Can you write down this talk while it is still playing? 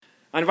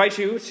invite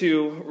you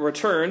to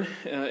return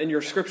in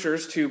your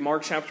scriptures to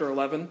Mark chapter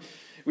 11.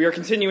 We are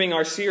continuing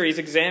our series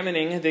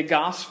examining the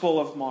Gospel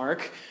of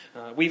Mark.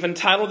 We've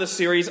entitled this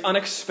series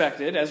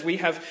Unexpected, as we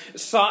have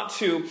sought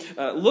to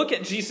look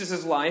at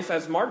Jesus' life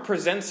as Mark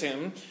presents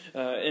him,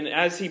 and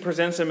as he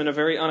presents him in a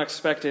very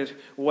unexpected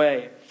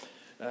way.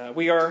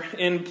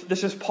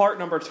 This is part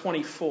number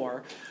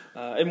 24.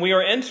 And we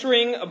are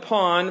entering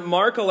upon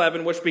Mark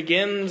 11, which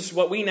begins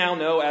what we now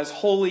know as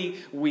Holy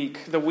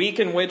Week, the week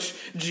in which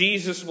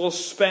Jesus will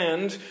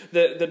spend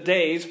the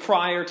days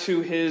prior to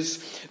his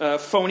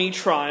phony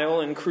trial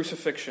and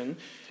crucifixion,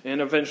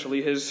 and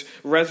eventually his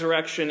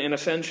resurrection and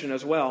ascension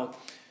as well.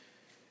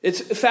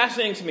 It's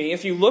fascinating to me,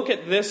 if you look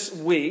at this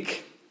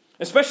week,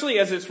 especially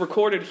as it's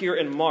recorded here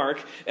in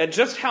Mark, at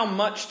just how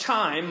much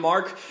time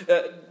Mark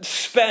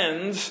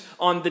spends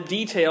on the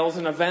details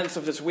and events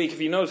of this week.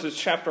 If you notice, it's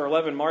chapter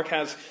 11. Mark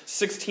has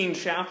 16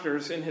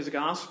 chapters in his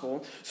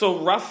gospel. So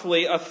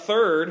roughly a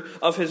third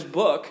of his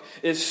book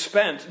is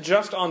spent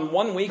just on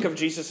 1 week of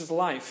Jesus'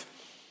 life.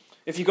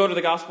 If you go to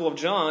the Gospel of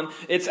John,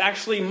 it's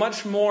actually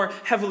much more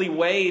heavily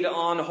weighed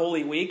on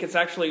Holy Week. It's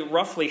actually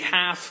roughly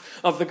half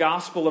of the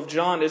Gospel of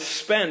John is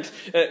spent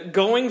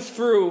going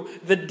through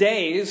the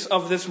days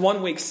of this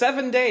 1 week,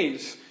 7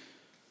 days,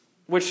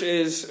 which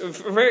is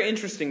very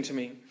interesting to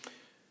me.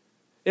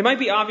 It might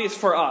be obvious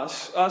for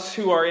us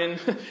who are in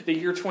the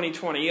year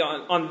 2020,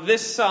 on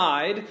this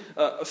side,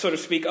 so to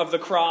speak, of the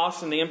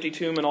cross and the empty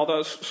tomb and all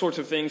those sorts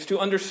of things, to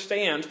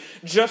understand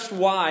just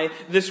why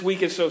this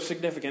week is so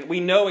significant.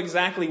 We know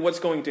exactly what's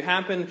going to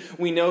happen.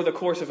 We know the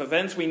course of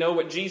events. We know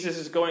what Jesus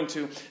is going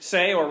to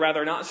say, or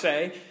rather not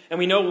say. And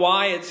we know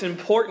why it's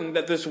important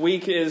that this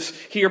week is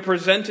here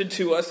presented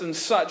to us in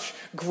such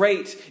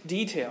great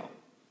detail.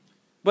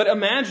 But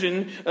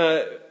imagine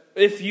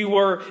if you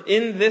were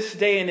in this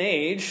day and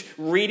age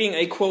reading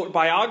a, quote,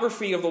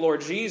 biography of the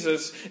Lord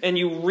Jesus, and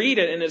you read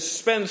it and it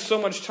spends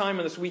so much time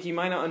in this week, you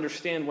might not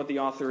understand what the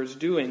author is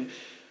doing.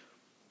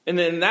 And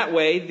then in that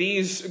way,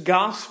 these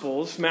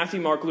Gospels,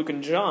 Matthew, Mark, Luke,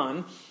 and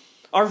John,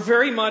 are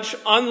very much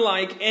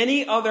unlike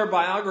any other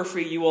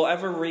biography you will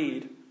ever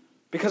read,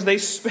 because they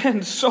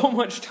spend so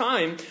much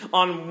time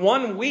on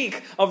 1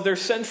 week of their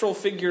central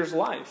figure's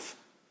life.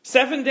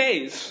 7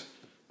 days,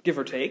 give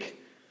or take.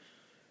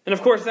 And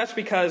of course, that's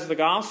because the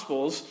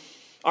Gospels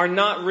are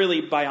not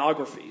really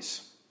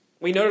biographies.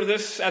 We noted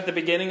this at the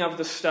beginning of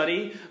the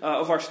study,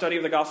 of our study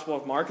of the Gospel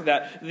of Mark,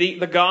 that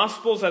the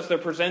Gospels as they're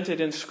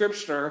presented in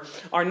Scripture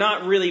are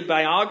not really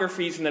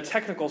biographies in the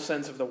technical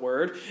sense of the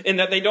word, in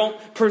that they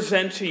don't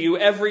present to you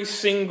every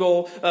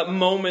single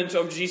moment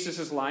of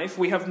Jesus' life.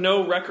 We have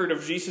no record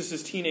of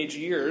Jesus' teenage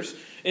years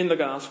in the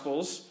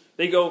Gospels.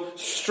 They go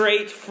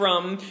straight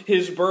from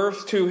his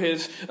birth to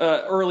his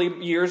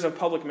early years of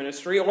public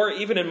ministry, or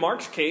even in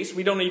Mark's case,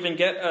 we don't even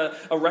get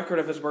a record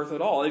of his birth at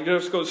all. It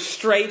just goes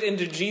straight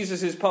into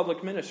Jesus'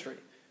 public ministry.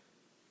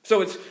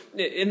 So it's,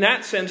 in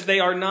that sense, they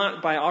are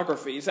not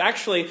biographies.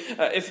 Actually,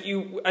 I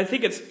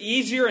think it's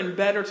easier and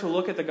better to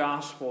look at the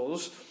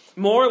Gospels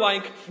more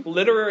like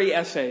literary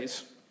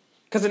essays.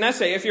 Because an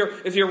essay, if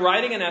you're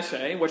writing an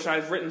essay, which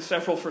I've written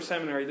several for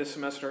seminary this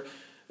semester,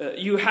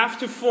 you have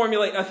to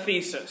formulate a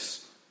thesis.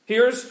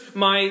 Here's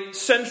my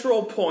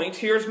central point.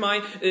 Here's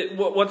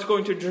what's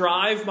going to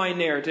drive my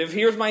narrative.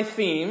 Here's my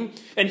theme.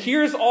 And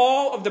here's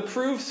all of the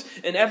proofs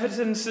and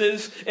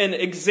evidences and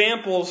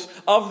examples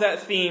of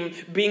that theme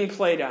being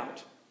played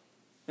out.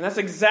 And that's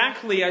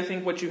exactly, I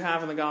think, what you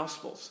have in the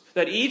Gospels.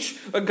 That each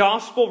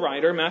Gospel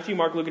writer, Matthew,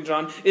 Mark, Luke, and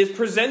John, is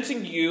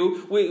presenting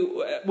you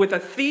with a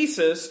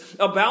thesis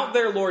about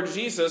their Lord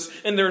Jesus,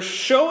 and they're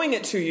showing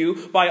it to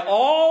you by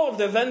all of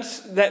the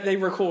events that they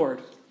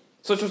record.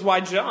 Such as why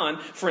John,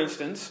 for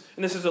instance,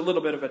 and this is a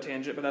little bit of a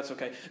tangent, but that's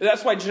okay.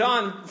 That's why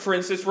John, for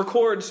instance,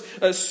 records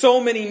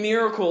so many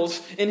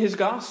miracles in his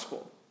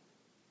gospel.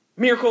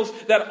 Miracles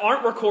that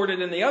aren't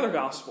recorded in the other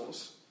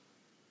gospels.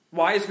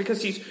 Why? It's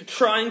because he's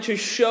trying to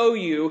show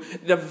you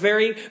the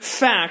very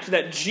fact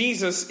that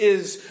Jesus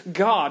is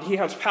God. He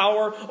has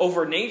power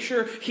over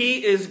nature.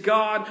 He is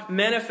God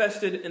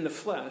manifested in the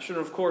flesh. And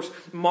of course,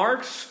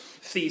 Mark's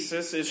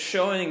thesis is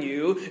showing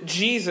you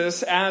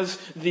Jesus as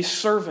the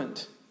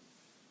servant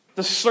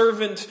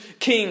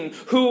king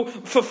who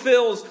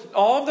fulfills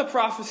all of the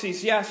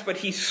prophecies, yes, but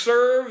he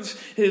serves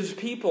his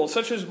people.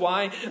 Such is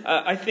why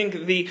I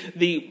think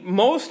the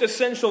most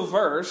essential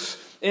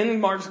verse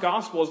in Mark's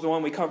gospel is the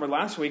one we covered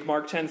last week,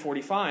 Mark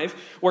 10:45,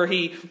 where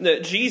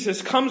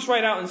Jesus comes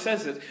right out and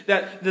says it,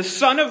 that the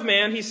Son of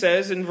Man, he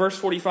says in verse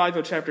 45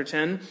 of chapter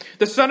 10,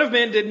 the Son of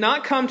Man did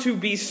not come to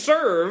be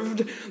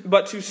served,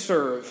 but to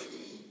serve,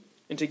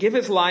 and to give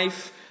his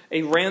life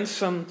a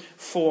ransom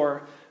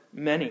for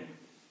many.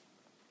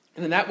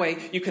 And in that way,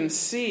 you can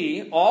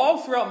see all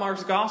throughout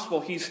Mark's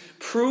gospel, he's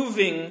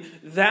proving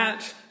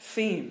that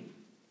theme.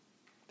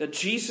 That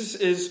Jesus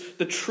is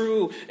the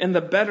true and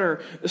the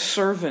better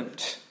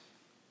servant.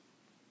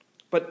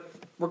 But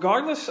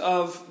regardless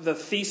of the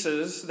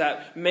theses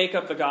that make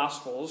up the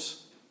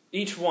Gospels,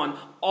 each one,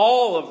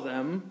 all of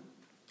them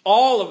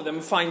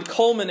find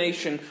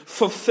culmination,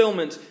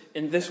 fulfillment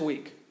in this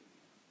week.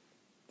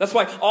 That's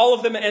why all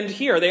of them end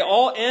here. They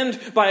all end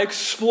by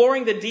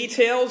exploring the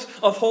details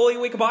of Holy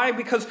Week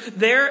because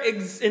their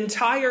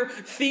entire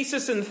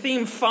thesis and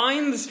theme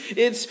finds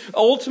its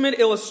ultimate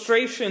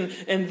illustration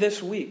in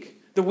this week.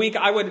 The week,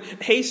 I would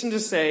hasten to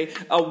say,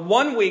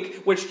 one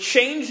week which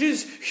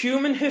changes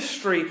human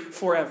history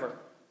forever.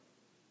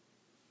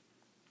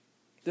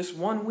 This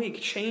one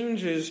week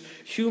changes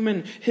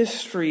human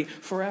history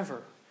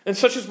forever. And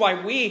such is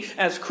why we,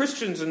 as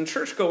Christians and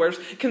churchgoers,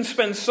 can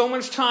spend so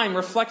much time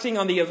reflecting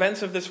on the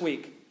events of this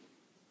week.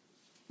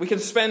 We can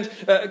spend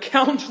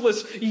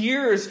countless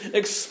years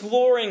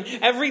exploring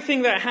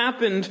everything that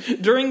happened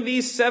during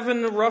these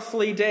 7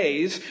 roughly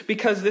days,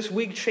 because this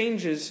week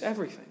changes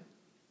everything.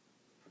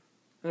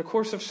 In the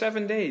course of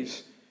 7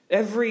 days,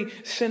 every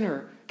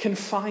sinner can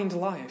find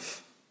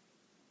life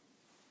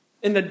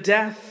in the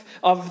death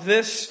of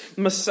this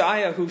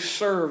Messiah who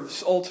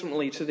serves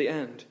ultimately to the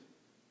end.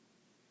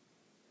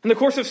 In the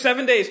course of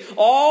 7 days,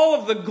 all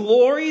of the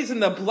glories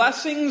and the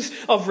blessings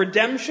of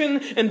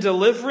redemption and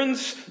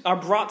deliverance are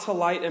brought to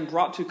light and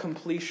brought to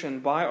completion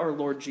by our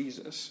Lord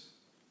Jesus.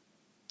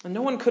 And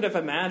no one could have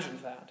imagined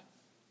that.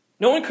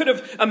 No one could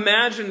have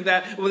imagined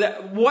that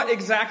what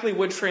exactly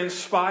would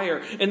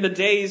transpire in the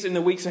days and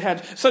the weeks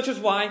ahead. Such is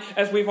why,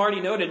 as we've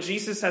already noted,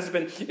 Jesus has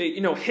been,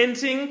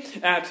 hinting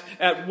at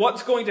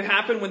what's going to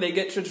happen when they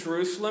get to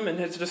Jerusalem, and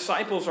his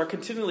disciples are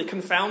continually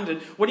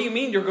confounded. What do you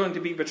mean you're going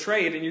to be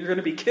betrayed and you're going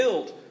to be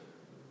killed?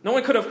 No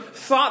one could have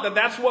thought that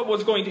that's what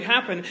was going to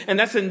happen, and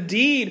that's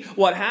indeed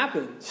what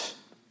happens.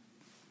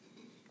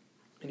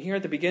 And here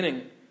at the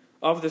beginning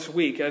of this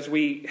week, as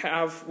we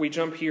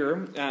jump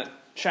here at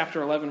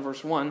chapter 11,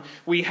 verse 1,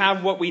 we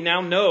have what we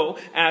now know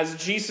as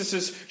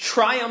Jesus'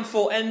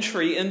 triumphal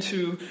entry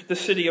into the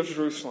city of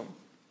Jerusalem.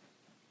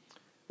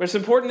 But it's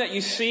important that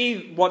you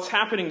see what's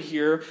happening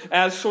here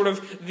as sort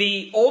of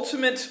the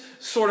ultimate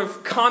sort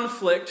of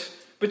conflict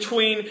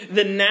between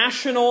the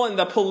national and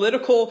the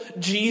political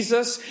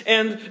Jesus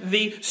and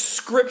the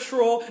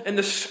scriptural and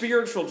the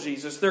spiritual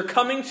Jesus. They're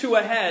coming to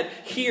a head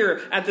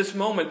here at this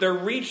moment. They're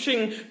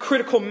reaching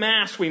critical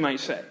mass, we might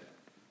say.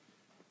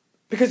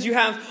 Because you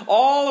have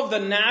all of the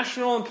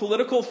national and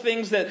political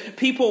things that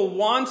people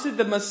wanted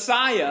the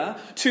Messiah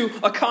to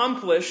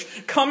accomplish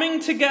coming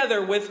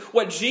together with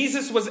what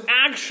Jesus was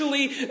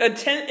actually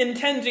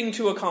intending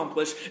to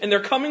accomplish. And they're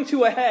coming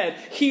to a head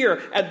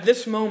here at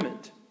this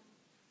moment.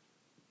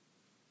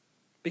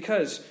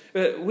 Because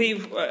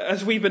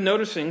as we've been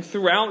noticing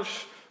throughout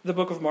the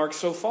book of Mark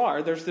so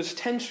far, there's this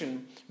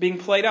tension being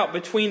played out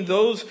between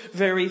those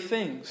very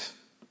things.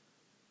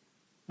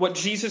 What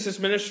Jesus'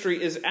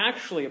 ministry is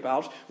actually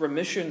about,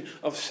 remission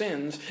of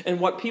sins, and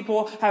what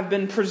people have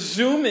been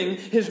presuming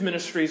his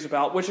ministry is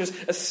about, which is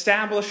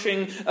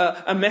establishing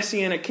a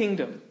messianic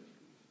kingdom,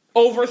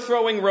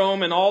 overthrowing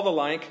Rome and all the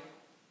like.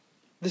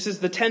 This is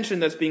the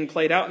tension that's being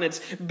played out, and it's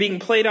being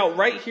played out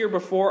right here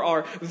before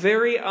our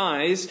very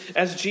eyes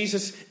as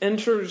Jesus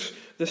enters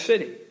the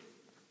city,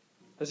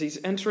 as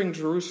he's entering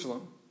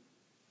Jerusalem.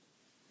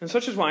 And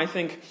such is why I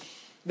think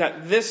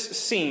that this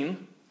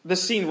scene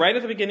right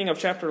at the beginning of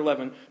chapter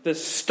 11, the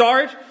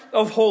start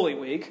of Holy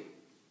Week,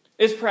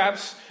 is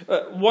perhaps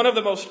one of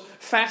the most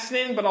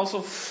fascinating but also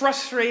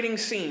frustrating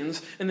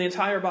scenes in the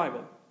entire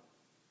Bible.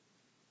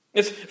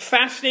 It's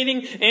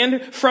fascinating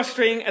and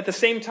frustrating at the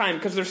same time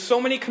because there's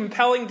so many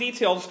compelling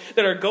details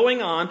that are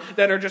going on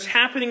that are just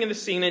happening in the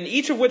scene, and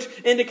each of which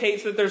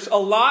indicates that there's a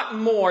lot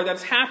more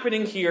that's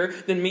happening here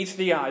than meets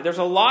the eye. There's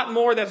a lot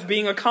more that's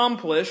being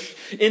accomplished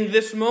in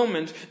this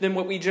moment than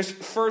what we just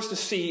first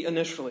see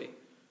initially.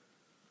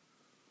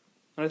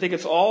 And I think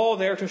it's all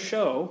there to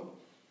show,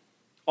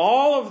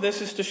 all of this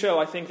is to show,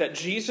 I think, that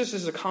Jesus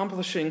is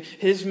accomplishing,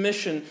 his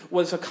mission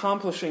was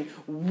accomplishing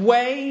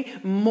way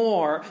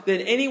more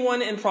than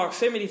anyone in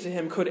proximity to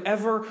him could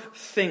ever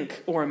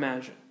think or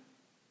imagine.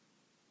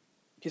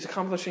 He's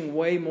accomplishing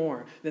way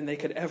more than they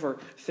could ever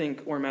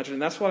think or imagine.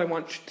 And that's what I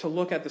want to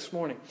look at this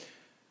morning.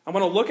 I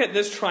want to look at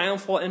this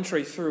triumphal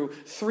entry through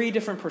 3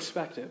 different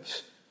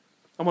perspectives.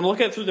 I want to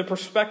look at it through the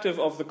perspective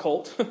of the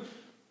cult,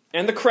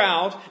 and the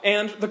crowd,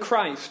 and the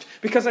Christ.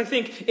 Because I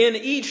think in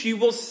each you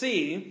will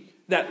see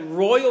that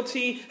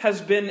royalty has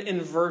been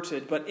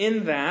inverted, but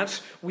in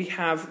that we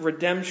have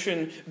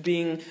redemption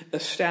being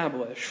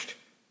established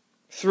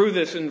through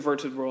this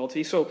inverted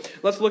royalty. So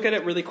let's look at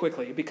it really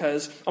quickly,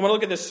 because I want to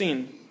look at this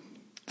scene.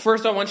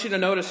 First, I want you to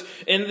notice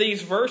in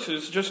these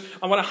verses,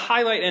 I want to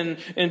highlight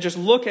and just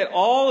look at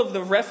all of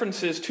the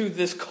references to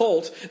this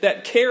cult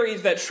that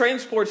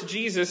transports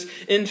Jesus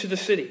into the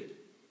city.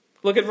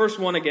 Look at verse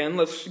 1 again.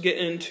 Let's get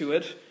into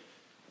it.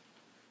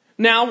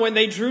 Now, when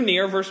they drew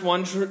near, verse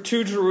 1,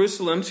 to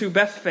Jerusalem, to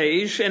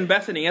Bethphage and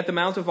Bethany at the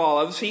Mount of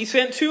Olives, he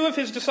sent 2 of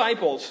his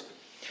disciples.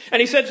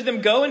 And he said to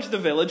them, "Go into the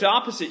village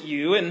opposite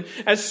you, and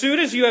as soon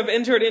as you have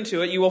entered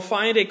into it, you will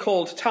find a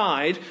colt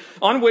tied,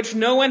 on which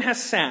no one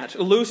has sat.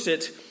 Loose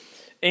it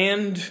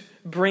and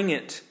bring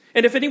it.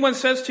 And if anyone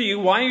says to you,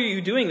 'Why are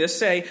you doing this?'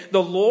 say,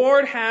 'The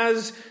Lord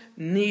has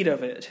need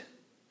of it.'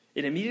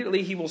 And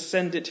immediately he will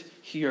send it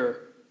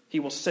here." He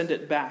will send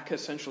it back,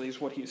 essentially,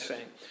 is what he's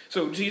saying.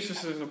 So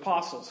Jesus'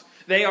 apostles,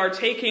 They are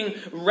taking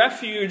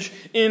refuge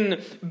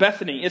in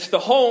Bethany. It's the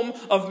home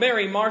of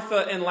Mary,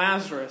 Martha, and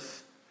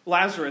Lazarus.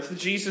 Lazarus,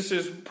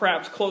 Jesus'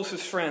 perhaps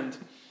closest friend.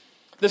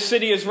 The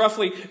city is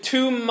roughly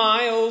 2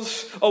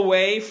 miles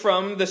away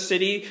from the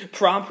city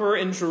proper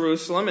in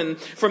Jerusalem. And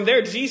from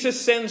there,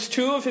 Jesus sends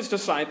 2 of his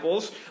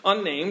disciples,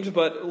 unnamed,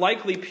 but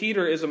likely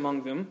Peter is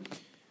among them,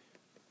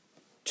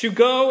 to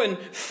go and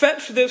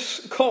fetch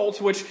this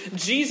colt, which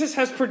Jesus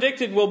has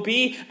predicted will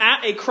be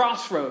at a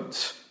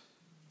crossroads.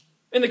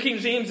 In the King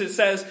James, it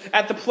says,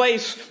 at the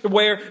place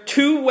where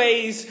 2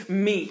 ways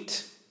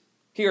meet.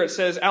 Here it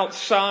says,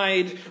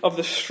 outside of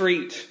the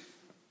street.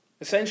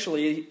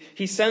 Essentially,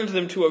 he sends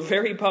them to a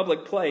very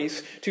public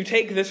place to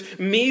take this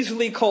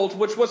measly colt,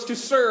 which was to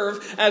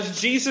serve as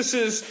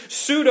Jesus'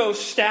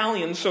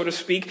 pseudo-stallion, so to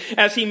speak,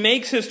 as he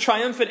makes his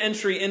triumphant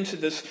entry into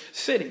this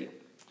city.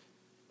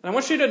 And I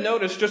want you to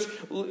notice, just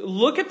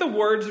look at the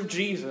words of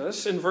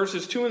Jesus in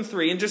verses 2 and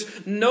 3, and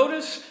just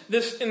notice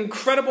this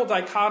incredible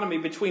dichotomy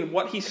between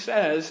what he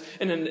says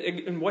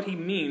and what he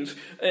means.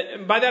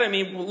 By that I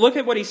mean, look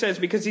at what he says,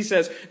 because he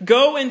says,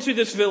 go into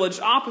this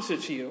village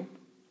opposite to you,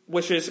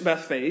 which is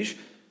Bethphage,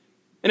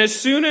 and as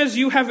soon as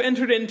you have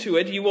entered into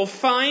it, you will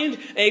find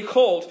a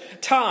colt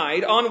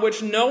tied on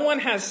which no one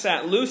has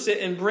sat. Loose it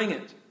and bring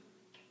it.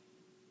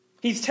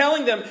 He's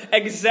telling them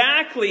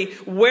exactly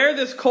where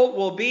this colt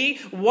will be,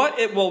 what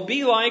it will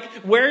be like,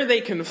 where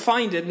they can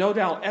find it, no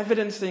doubt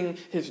evidencing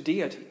his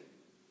deity.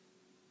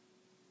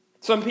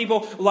 Some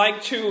people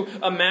like to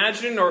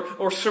imagine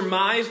or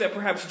surmise that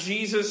perhaps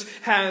Jesus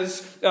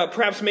has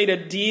perhaps made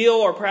a deal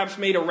or perhaps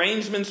made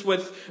arrangements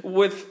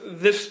with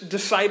this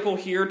disciple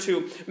here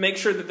to make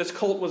sure that this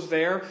colt was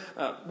there.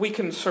 We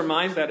can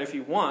surmise that if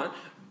you want.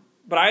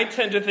 But I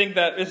tend to think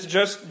that it's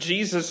just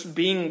Jesus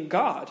being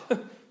God,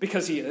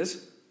 because he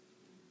is.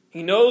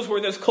 He knows where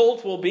this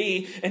colt will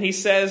be, and he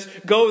says,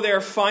 go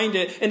there, find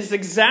it. And it's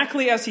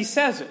exactly as he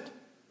says it.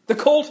 The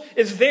colt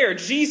is there.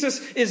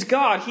 Jesus is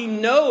God. He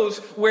knows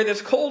where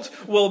this colt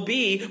will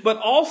be, but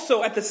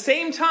also at the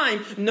same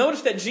time,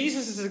 notice that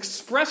Jesus is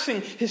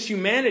expressing his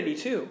humanity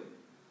too.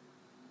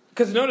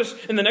 Because notice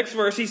in the next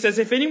verse, he says,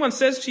 if anyone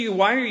says to you,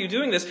 why are you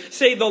doing this?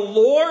 Say, the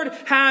Lord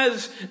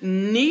has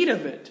need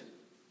of it.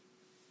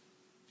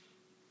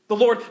 The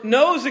Lord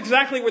knows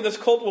exactly where this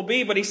colt will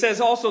be, but he says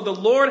also the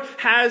Lord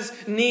has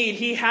need.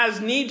 He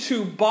has need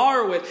to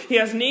borrow it. He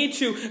has need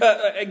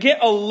to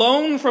get a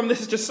loan from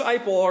this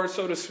disciple, or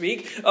so to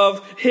speak,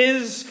 of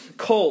his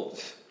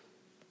colt.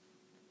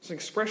 It's an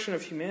expression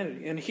of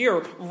humanity. And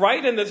here,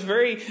 right in this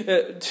very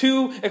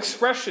 2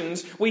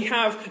 expressions, we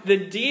have the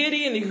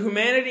deity and the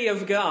humanity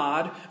of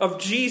God, of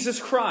Jesus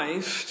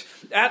Christ,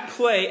 at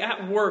play,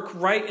 at work,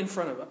 right in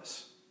front of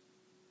us.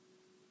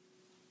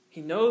 He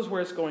knows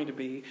where it's going to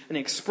be, and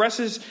he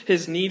expresses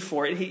his need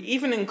for it. He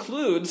even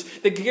includes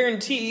the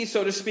guarantee,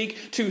 so to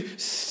speak, to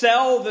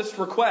sell this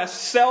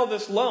request, sell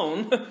this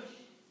loan.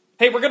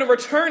 Hey, we're going to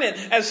return it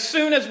as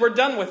soon as we're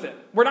done with it.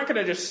 We're not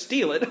going to just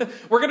steal it.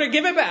 We're going to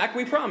give it back,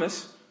 we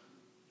promise.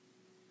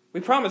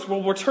 We promise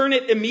we'll return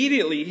it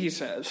immediately, he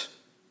says.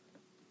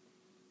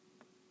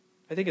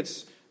 I think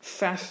it's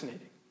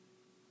fascinating.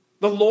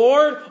 The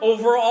Lord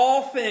over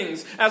all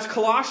things, as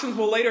Colossians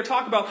will later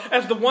talk about,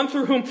 as the one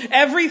through whom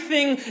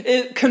everything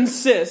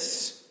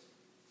consists.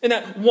 In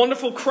that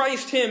wonderful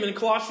Christ hymn in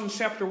Colossians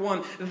chapter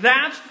 1,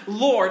 that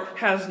Lord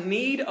has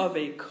need of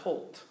a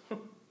colt,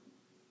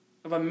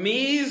 of a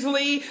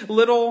measly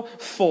little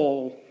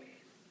foal.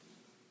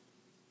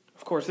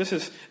 Of course, this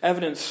is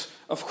evidence,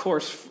 of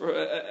course,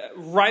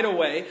 right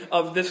away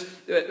of this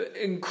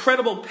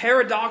incredible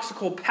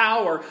paradoxical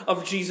power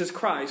of Jesus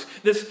Christ.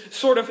 This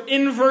sort of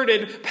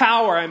inverted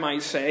power, I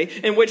might say,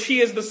 in which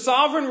he is the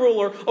sovereign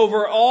ruler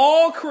over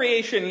all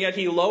creation, yet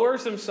he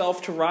lowers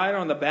himself to ride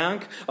on the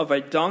back of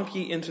a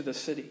donkey into the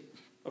city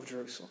of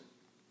Jerusalem.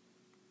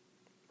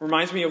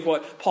 Reminds me of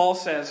what Paul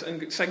says in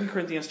 2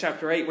 Corinthians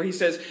chapter 8, where he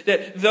says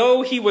that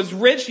though he was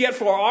rich, yet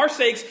for our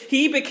sakes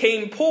he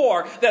became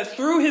poor, that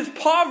through his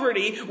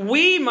poverty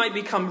we might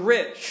become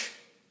rich.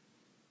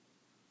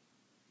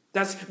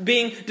 That's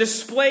being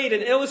displayed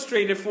and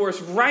illustrated for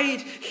us right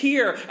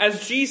here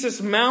as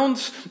Jesus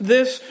mounts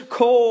this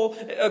colt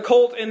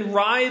and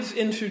rides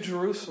into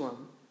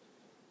Jerusalem.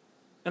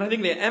 And I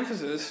think the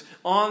emphasis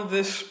on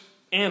this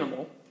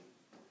animal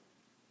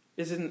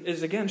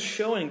is again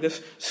showing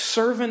this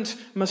servant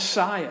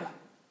Messiah.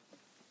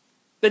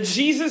 That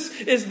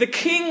Jesus is the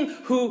king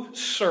who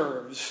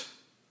serves.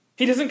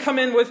 He doesn't come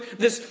in with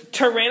this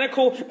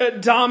tyrannical,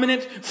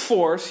 dominant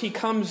force. He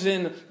comes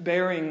in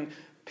bearing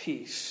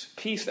peace.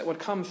 Peace that would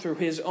come through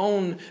his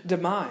own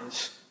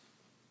demise.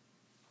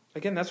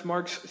 Again, that's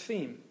Mark's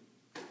theme.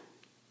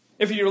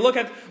 If you look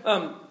at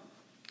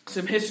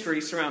some history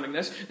surrounding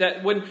this,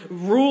 that when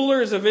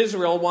rulers of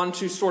Israel want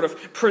to sort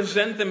of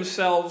present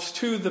themselves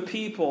to the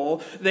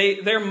people,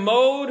 their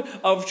mode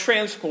of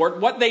transport,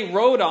 what they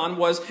rode on,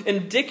 was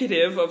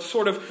indicative of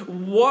sort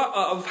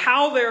of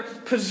how their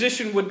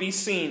position would be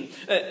seen.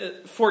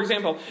 For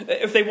example,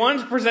 if they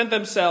wanted to present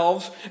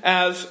themselves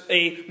as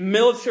a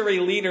military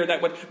leader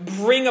that would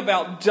bring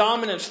about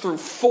dominance through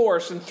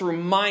force and through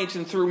might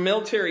and through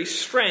military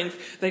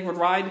strength, they would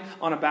ride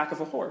on the back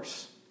of a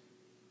horse.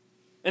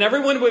 And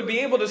everyone would be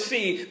able to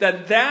see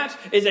that that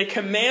is a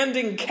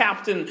commanding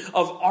captain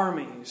of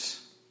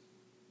armies.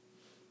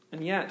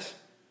 And yet,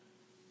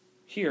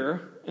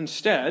 here,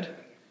 instead,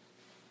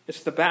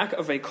 it's the back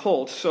of a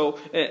colt. So,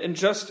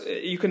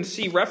 you can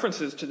see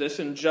references to this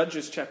in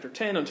Judges chapter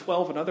 10 and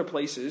 12 and other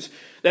places,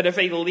 that if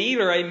a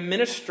leader,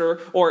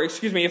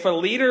 if a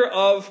leader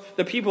of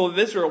the people of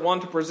Israel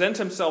wanted to present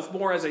himself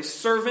more as a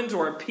servant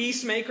or a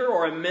peacemaker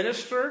or a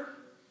minister,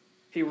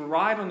 he would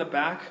ride on the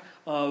back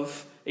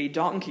of a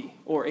donkey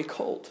or a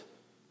colt.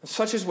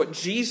 Such is what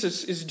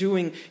Jesus is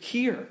doing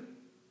here.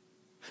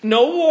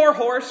 No war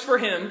horse for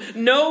him,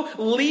 no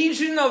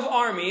legion of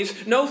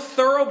armies, no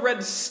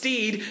thoroughbred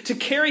steed to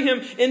carry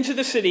him into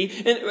the city.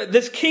 And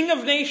this King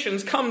of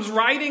Nations comes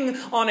riding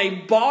on a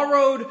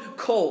borrowed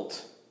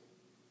colt.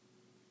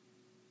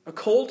 A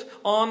colt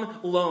on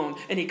loan.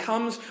 And he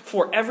comes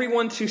for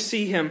everyone to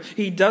see him.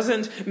 He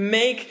doesn't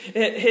make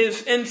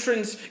his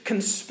entrance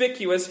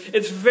conspicuous.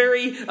 It's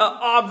very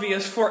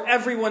obvious for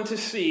everyone to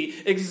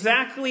see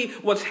exactly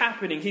what's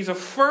happening. He's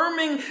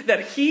affirming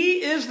that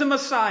he is the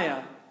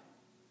Messiah.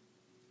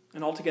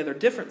 An altogether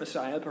different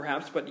Messiah,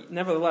 perhaps, but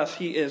nevertheless,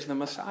 he is the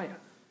Messiah.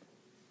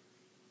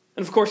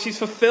 And of course, he's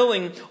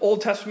fulfilling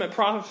Old Testament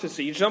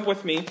prophecy. Jump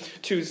with me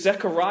to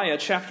Zechariah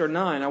chapter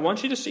 9. I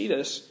want you to see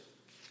this.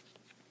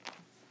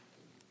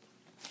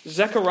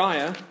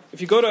 Zechariah,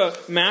 if you go to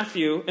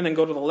Matthew and then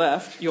go to the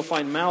left, you'll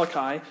find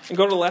Malachi. And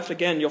go to the left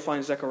again, you'll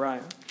find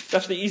Zechariah.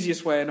 That's the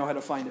easiest way I know how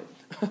to find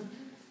it.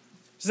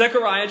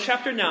 Zechariah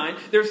chapter 9,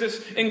 there's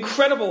this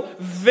incredible,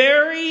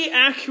 very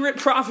accurate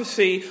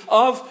prophecy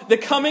of the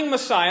coming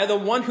Messiah, the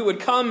one who would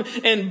come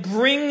and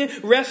bring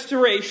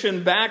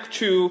restoration back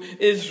to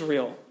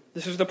Israel.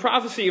 This is the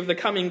prophecy of the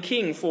coming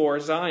king for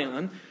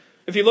Zion.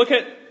 If you look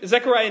at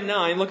Zechariah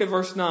 9, look at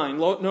verse 9.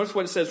 Notice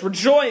what it says.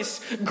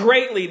 Rejoice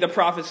greatly, the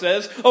prophet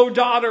says, O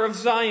daughter of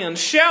Zion.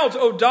 Shout,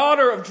 O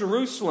daughter of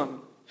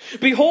Jerusalem.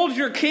 Behold,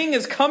 your king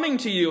is coming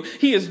to you.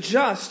 He is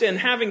just and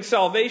having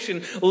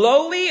salvation,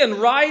 lowly and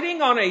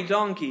riding on a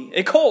donkey,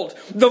 a colt,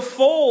 the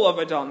foal of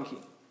a donkey.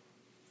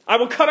 I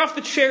will cut off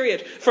the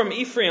chariot from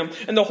Ephraim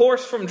and the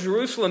horse from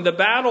Jerusalem. The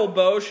battle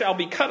bow shall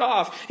be cut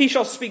off. He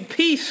shall speak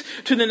peace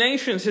to the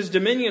nations. His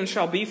dominion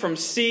shall be from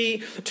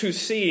sea to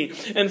sea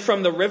and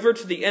from the river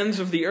to the ends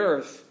of the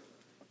earth.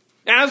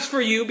 As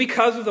for you,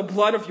 because of the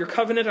blood of your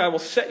covenant, I will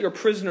set your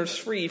prisoners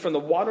free from the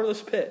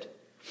waterless pit.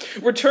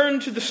 Return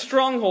to the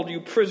stronghold, you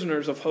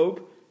prisoners of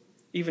hope.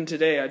 Even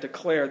today I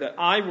declare that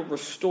I will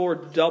restore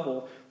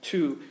double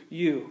to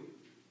you.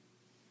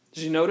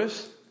 Did you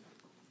notice?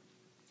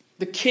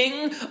 The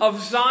King of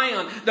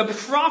Zion, the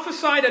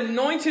prophesied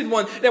anointed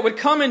one that would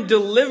come and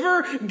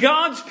deliver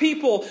God's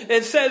people,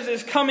 it says,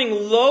 is coming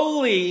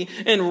lowly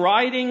and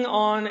riding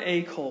on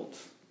a colt,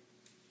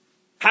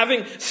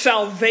 having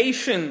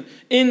salvation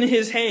in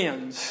his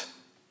hands.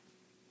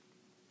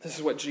 This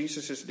is what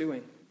Jesus is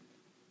doing.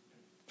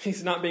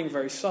 He's not being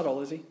very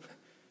subtle, is he?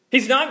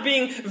 He's not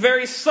being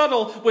very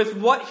subtle with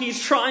what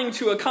he's trying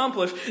to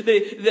accomplish.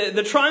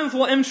 The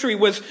triumphal entry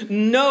was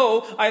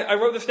I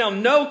wrote this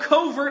down, no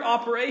covert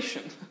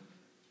operation.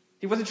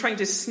 He wasn't trying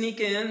to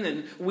sneak in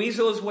and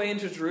weasel his way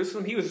into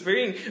Jerusalem. He was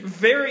very,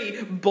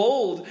 very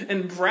bold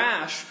and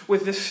brash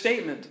with this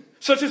statement.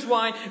 Such is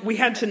why we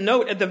had to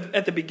note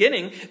at the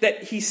beginning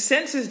that he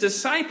sends his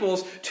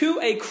disciples to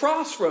a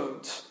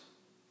crossroads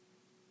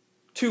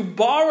to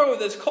borrow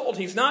this colt.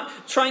 He's not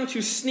trying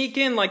to sneak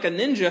in like a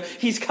ninja.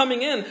 He's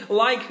coming in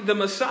like the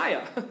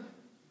Messiah.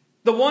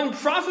 The one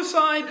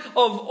prophesied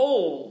of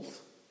old.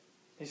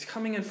 He's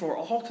coming in for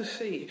all to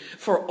see.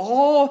 For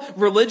all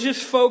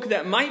religious folk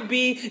that might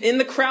be in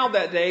the crowd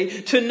that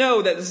day to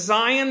know that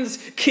Zion's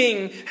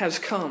king has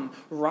come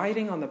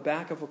riding on the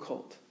back of a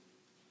colt.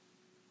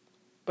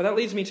 But that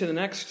leads me to the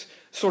next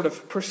sort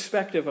of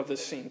perspective of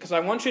this scene. Because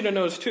I want you to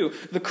notice too,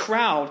 the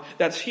crowd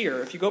that's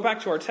here. If you go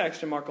back to our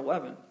text in Mark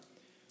 11.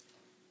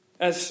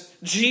 As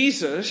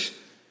Jesus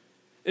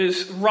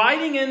is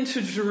riding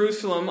into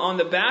Jerusalem on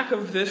the back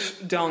of this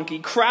donkey,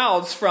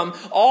 crowds from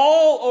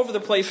all over the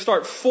place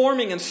start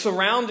forming and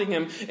surrounding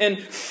him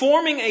and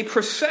forming a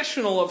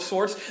processional of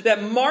sorts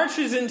that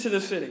marches into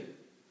the city.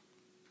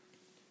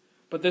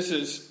 But this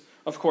is,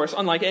 of course,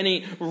 unlike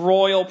any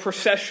royal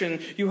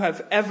procession you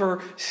have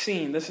ever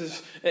seen. This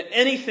is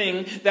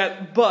anything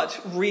but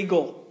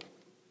regal.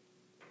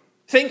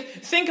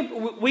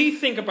 We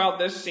think about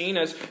this scene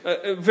as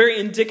very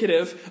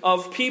indicative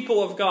of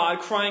people of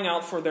God crying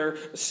out for their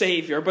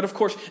Savior. But of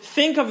course,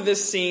 think of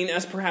this scene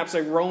as perhaps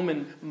a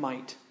Roman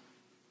might.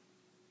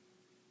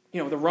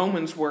 The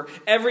Romans were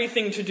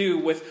everything to do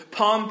with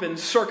pomp and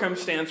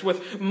circumstance,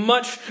 with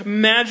much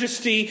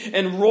majesty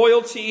and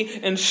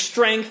royalty and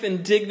strength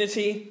and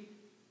dignity.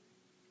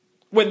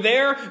 When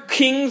their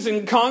kings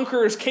and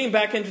conquerors came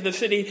back into the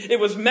city, it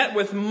was met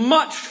with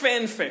much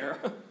fanfare.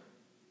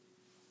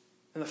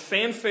 And the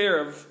fanfare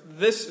of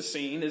this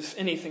scene is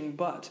anything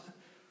but.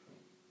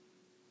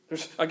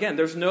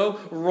 There's no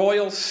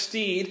royal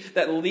steed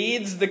that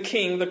leads the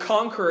king, the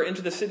conqueror,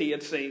 into the city.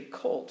 It's a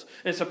cult.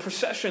 And it's a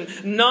procession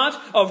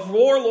not of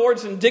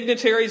warlords and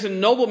dignitaries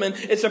and noblemen.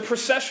 It's a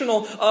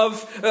processional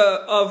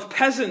of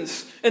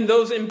peasants and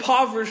those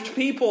impoverished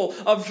people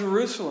of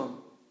Jerusalem.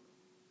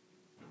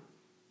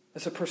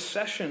 It's a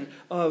procession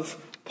of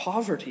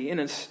poverty. And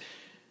it's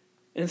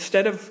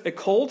instead of a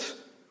colt,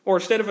 or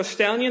instead of a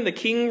stallion, the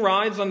king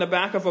rides on the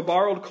back of a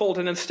borrowed colt.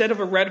 And instead of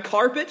a red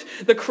carpet,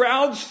 the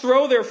crowds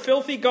throw their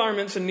filthy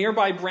garments and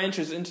nearby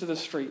branches into the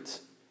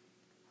streets.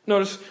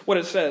 Notice what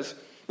it says.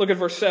 Look at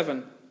verse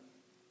 7.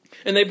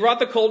 And they brought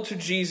the colt to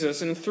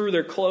Jesus and threw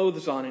their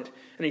clothes on it.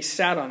 And he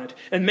sat on it.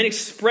 And many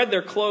spread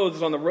their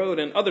clothes on the road.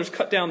 And others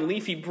cut down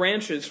leafy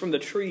branches from the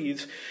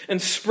trees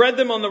and spread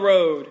them on the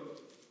road.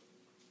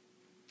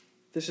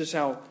 This is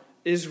how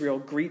Israel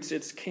greets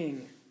its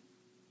king.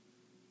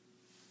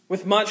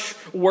 With much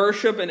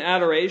worship and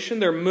adoration,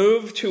 they're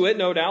moved to it,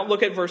 no doubt.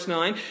 Look at verse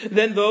 9.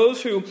 Then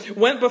those who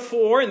went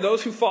before and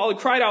those who followed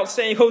cried out,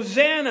 saying,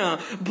 Hosanna!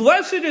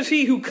 Blessed is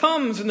he who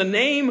comes in the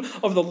name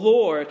of the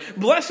Lord.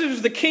 Blessed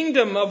is the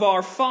kingdom of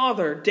our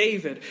father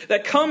David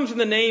that comes in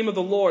the name of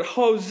the Lord.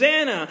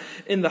 Hosanna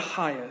in the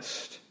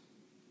highest.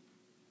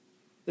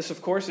 This,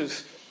 of course,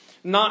 is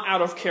not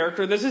out of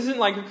character. This isn't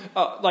like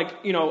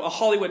a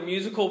Hollywood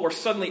musical where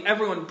suddenly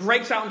everyone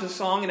breaks out into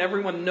song and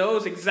everyone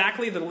knows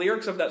exactly the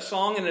lyrics of that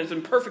song and is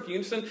in perfect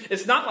unison.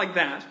 It's not like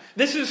that.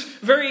 This is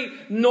very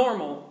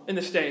normal in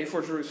this day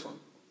for Jerusalem.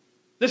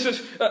 This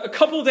is a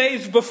couple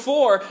days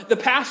before the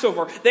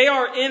Passover. They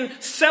are in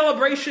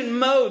celebration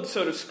mode,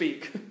 so to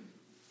speak.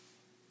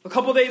 A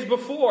couple days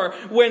before,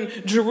 when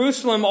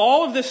Jerusalem,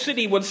 all of the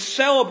city, would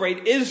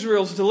celebrate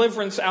Israel's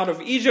deliverance out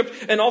of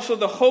Egypt and also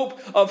the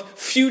hope of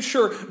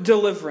future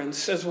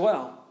deliverance as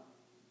well.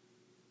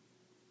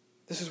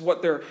 This is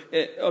what they're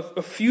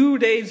a few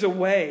days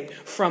away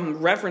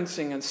from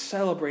reverencing and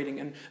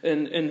celebrating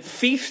and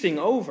feasting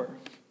over.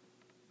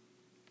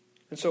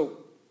 And so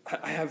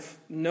I have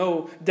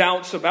no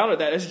doubts about it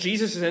that as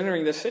Jesus is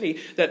entering the city,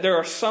 that there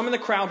are some in the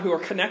crowd who are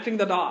connecting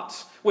the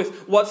dots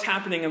with what's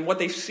happening and what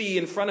they see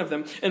in front of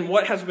them and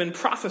what has been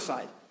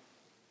prophesied.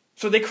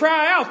 So they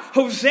cry out,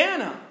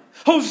 Hosanna!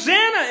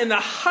 Hosanna in the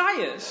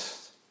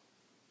highest!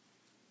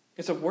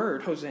 It's a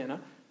word, Hosanna,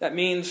 that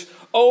means,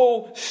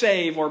 oh,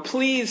 save, or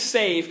please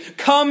save,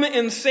 come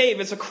and save.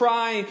 It's a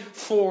cry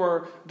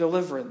for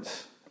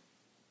deliverance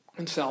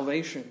and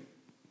salvation.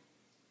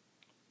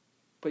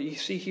 But you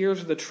see,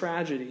 here's the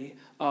tragedy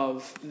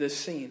of this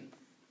scene.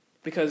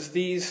 Because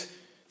this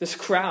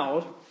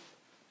crowd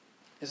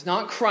is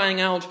not crying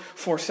out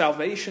for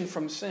salvation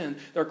from sin.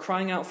 They're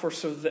crying out for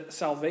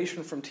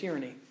salvation from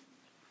tyranny.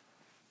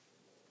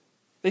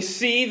 They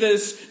see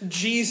this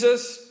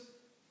Jesus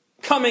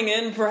coming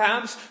in,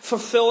 perhaps,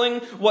 fulfilling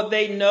what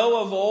they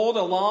know of old,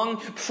 a long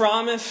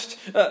promised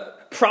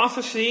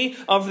prophecy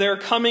of their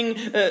coming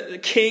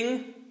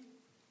king.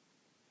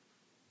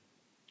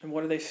 And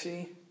what do they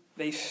see?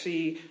 They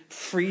see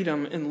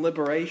freedom and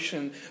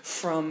liberation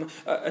from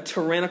a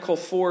tyrannical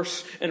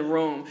force in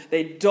Rome.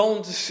 They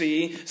don't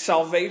see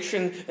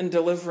salvation and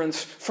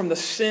deliverance from the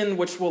sin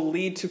which will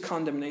lead to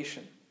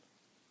condemnation.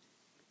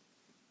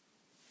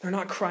 They're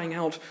not crying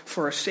out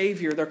for a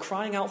savior. They're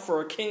crying out for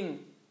a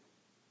king.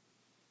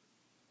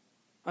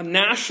 A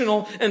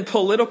national and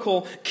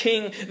political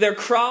king. Their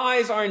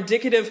cries are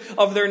indicative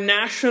of their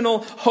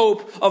national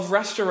hope of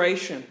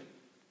restoration.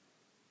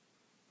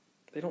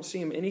 They don't see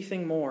him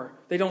anything more.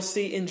 They don't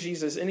see in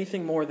Jesus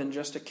anything more than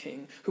just a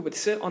king who would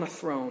sit on a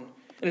throne.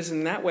 And it's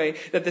in that way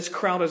that this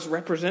crowd is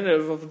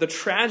representative of the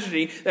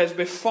tragedy that has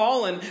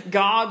befallen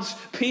God's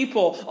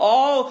people,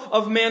 all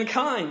of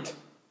mankind.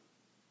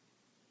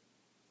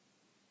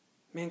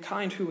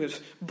 Mankind who is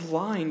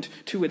blind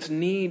to its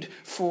need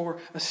for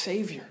a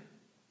Savior.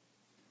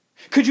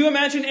 Could you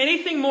imagine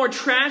anything more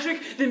tragic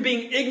than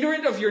being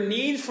ignorant of your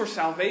need for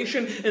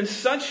salvation? And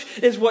such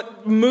is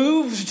what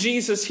moves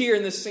Jesus here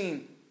in this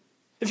scene.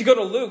 If you go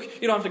to Luke,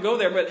 you don't have to go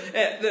there,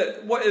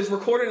 but what is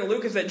recorded in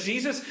Luke is that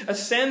Jesus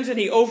ascends and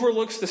he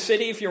overlooks the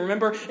city, if you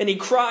remember, and he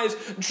cries,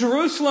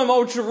 Jerusalem,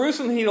 oh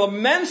Jerusalem, he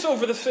laments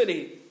over the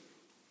city.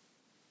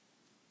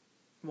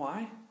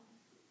 Why?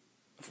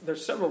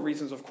 There's several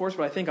reasons, of course,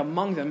 but I think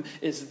among them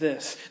is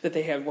this, that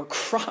they were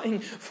crying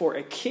for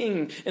a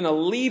king and a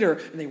leader,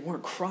 and they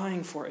weren't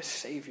crying for a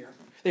savior.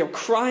 They were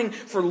crying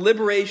for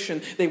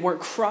liberation. They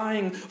weren't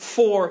crying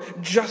for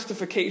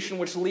justification,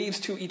 which leads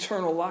to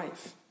eternal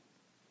life.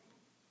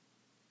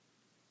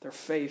 Their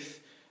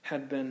faith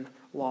had been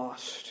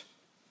lost.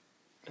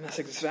 And that's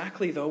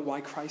exactly, though,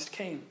 why Christ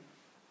came.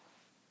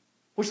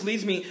 Which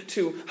leads me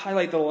to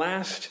highlight the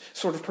last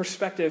sort of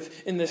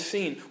perspective in this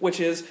scene, which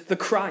is the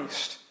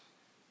Christ.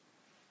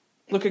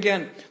 Look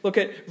again. Look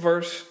at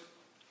verse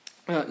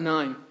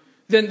 9.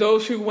 Then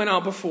those who went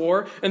out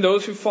before and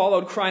those who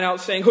followed cried out,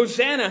 saying,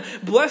 Hosanna!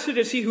 Blessed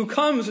is he who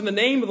comes in the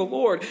name of the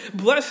Lord.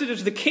 Blessed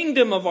is the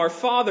kingdom of our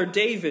father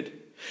David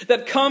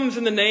that comes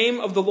in the name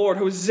of the Lord.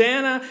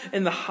 Hosanna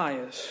in the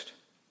highest.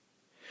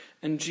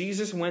 And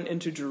Jesus went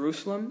into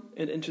Jerusalem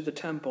and into the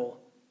temple.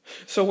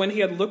 So when he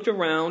had looked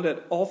around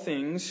at all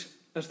things,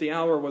 as the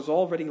hour was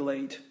already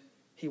late,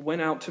 he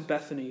went out to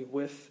Bethany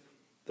with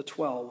the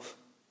 12.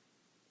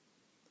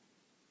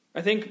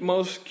 I think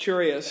most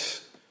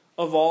curious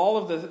of all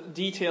of the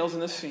details in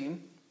this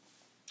scene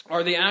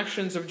are the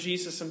actions of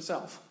Jesus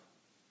himself.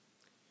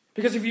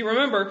 Because if you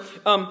remember,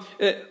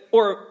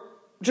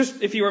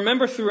 if you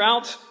remember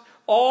throughout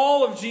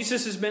all of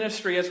Jesus'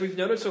 ministry, as we've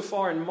noted so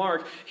far in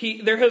Mark,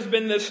 there has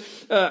been this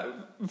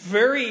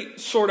very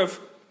sort of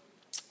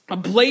a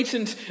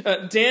blatant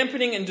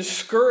dampening and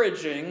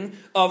discouraging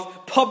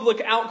of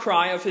public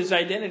outcry of his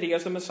identity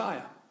as the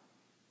Messiah.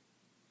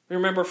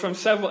 Remember from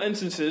several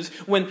instances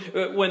when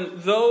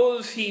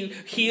those he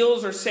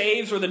heals or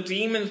saves, or the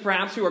demons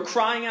perhaps who are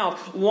crying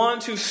out,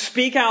 want to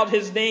speak out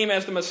his name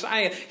as the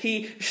Messiah,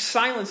 he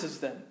silences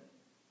them.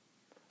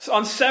 So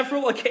on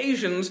several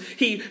occasions,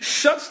 he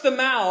shuts the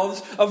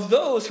mouths of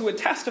those who would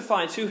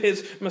testify to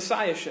his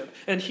messiahship.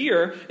 And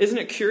here, isn't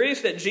it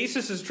curious that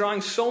Jesus is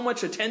drawing so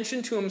much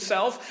attention to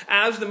himself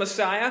as the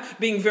Messiah,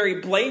 being very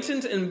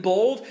blatant and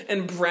bold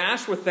and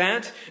brash with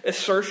that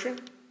assertion?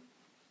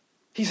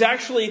 He's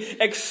actually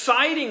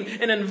exciting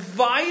and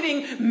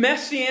inviting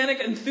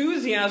messianic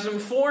enthusiasm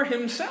for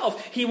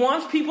himself. He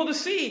wants people to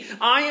see,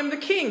 I am the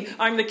king.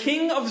 I'm the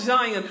king of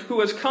Zion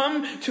who has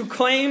come to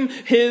claim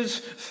his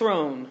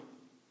throne.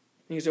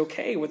 And he's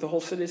okay with the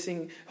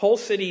whole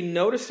city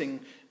noticing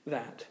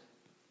that.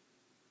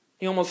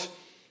 He almost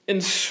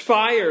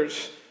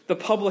inspires the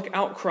public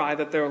outcry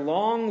that their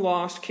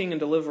long-lost king and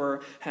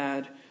deliverer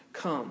had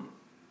come.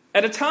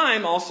 At a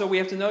time, also, we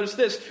have to notice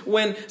this,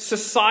 when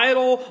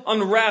societal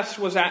unrest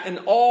was at an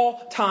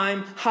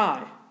all-time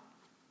high.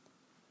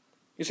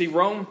 You see,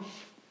 Rome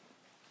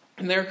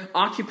and their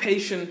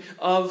occupation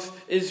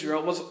of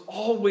Israel was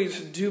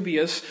always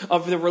dubious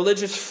of the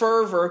religious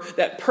fervor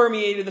that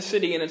permeated the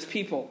city and its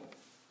people.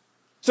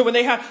 So when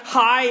they had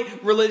high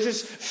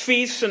religious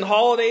feasts and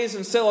holidays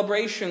and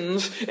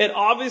celebrations, it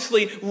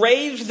obviously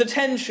raised the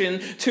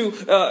tension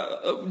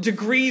to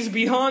degrees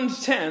beyond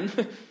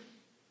 10,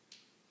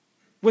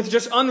 with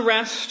just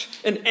unrest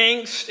and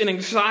angst and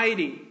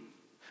anxiety,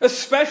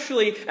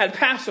 especially at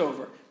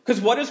Passover. Because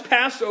what is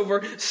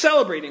Passover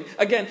celebrating?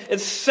 Again,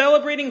 it's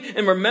celebrating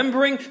and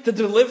remembering the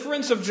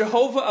deliverance of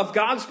Jehovah, of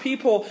God's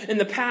people in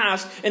the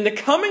past, and the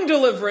coming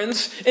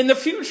deliverance in the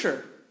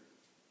future.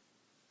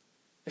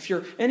 If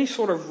you're any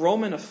sort of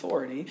Roman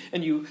authority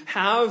and you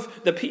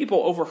have the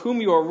people over whom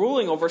you are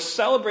ruling over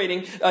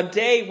celebrating a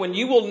day when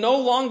you will no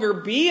longer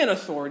be an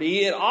authority,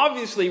 it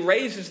obviously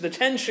raises the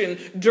tension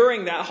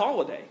during that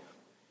holiday.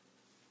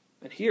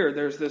 And here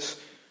there's this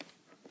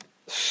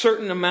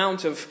certain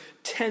amount of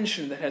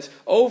tension that has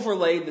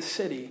overlaid the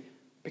city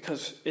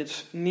because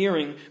it's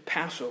nearing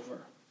Passover.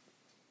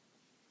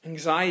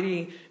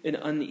 Anxiety and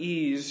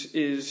unease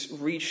is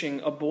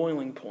reaching a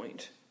boiling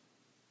point.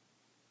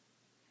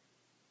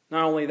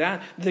 Not only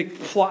that, the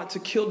plot to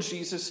kill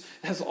Jesus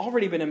has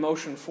already been in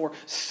motion for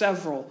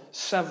several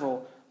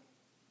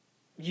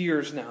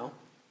years now.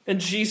 And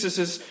Jesus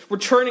is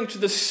returning to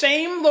the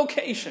same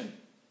location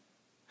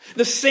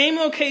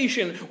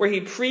where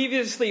he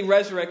previously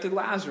resurrected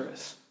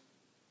Lazarus.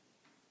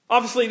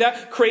 Obviously,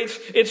 that creates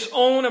its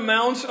own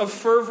amount of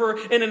fervor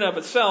in and of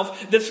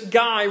itself. This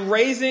guy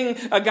raising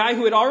a guy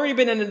who had already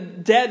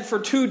been dead for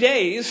 2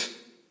 days,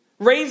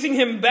 raising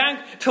him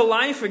back to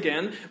life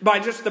again by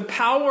just the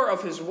power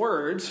of his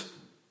words.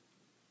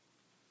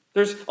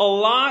 There's a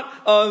lot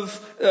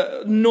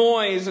of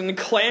noise and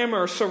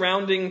clamor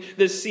surrounding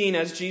this scene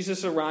as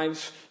Jesus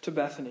arrives to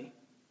Bethany.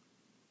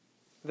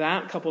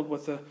 That, coupled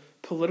with the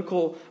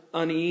political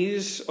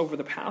unease over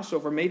the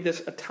Passover, made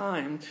this a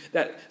time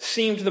that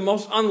seemed the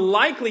most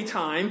unlikely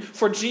time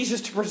for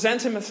Jesus to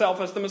present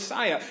himself as the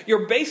Messiah.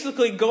 You're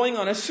basically going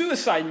on a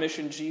suicide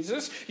mission,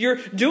 Jesus. You're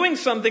doing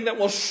something that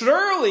will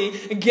surely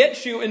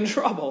get you in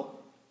trouble.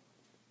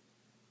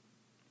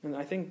 And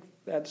I think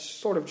that's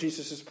sort of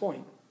Jesus'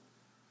 point.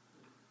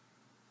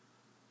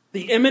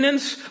 The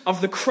imminence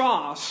of the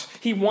cross,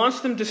 he wants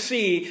them to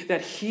see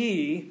that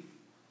he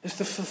is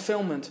the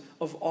fulfillment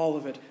of all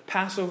of it.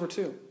 Passover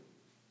too.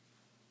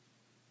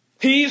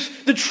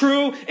 He's the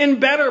true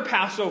and better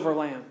Passover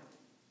lamb.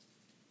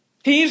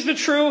 He's the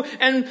true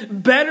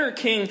and better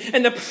king.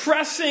 And the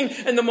pressing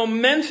and the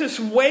momentous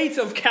weight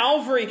of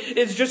Calvary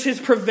is just his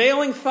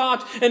prevailing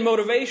thought and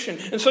motivation.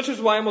 And such is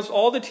why almost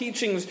all the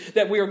teachings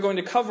that we are going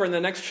to cover in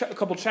the next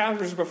couple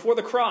chapters before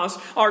the cross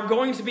are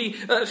going to be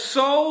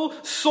so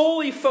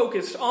solely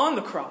focused on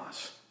the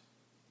cross.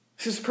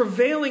 It's his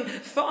prevailing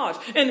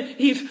thought. And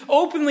he's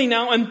openly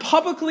now and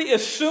publicly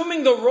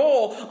assuming the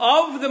role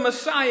of the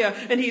Messiah.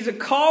 And he's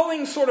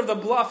calling sort of the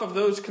bluff of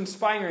those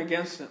conspiring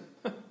against him.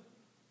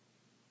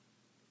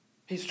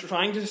 He's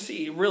trying to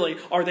see, really,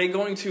 are they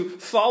going to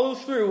follow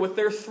through with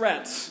their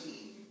threats,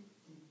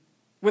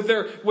 with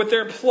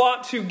their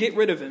plot to get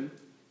rid of him?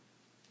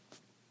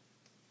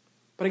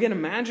 But again,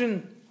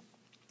 imagine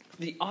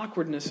the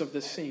awkwardness of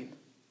this scene.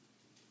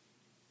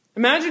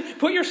 Imagine,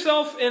 put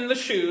yourself in the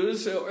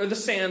shoes or the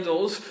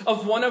sandals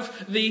of one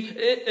of the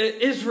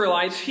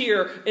Israelites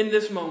here in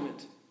this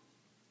moment.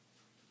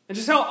 And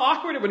just how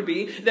awkward it would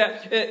be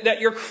that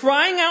you're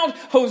crying out,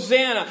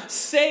 Hosanna,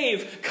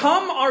 save,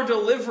 come our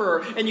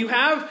deliverer. And you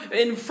have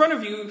in front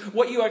of you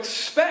what you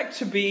expect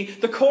to be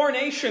the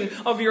coronation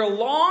of your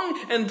long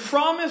and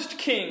promised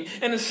king.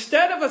 And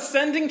instead of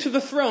ascending to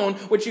the throne,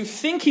 which you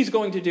think he's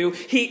going to do,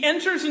 he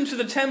enters into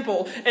the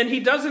temple and he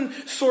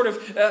doesn't sort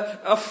of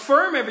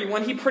affirm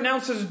everyone. He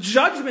pronounces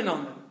judgment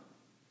on them.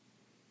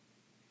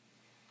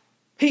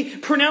 He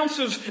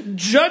pronounces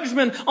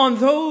judgment on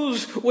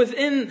those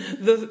within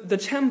the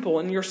temple.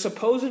 And your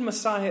supposed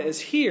Messiah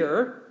is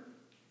here.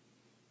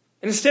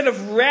 And instead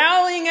of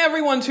rallying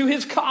everyone to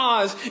his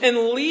cause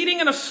and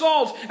leading an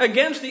assault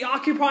against the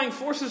occupying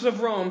forces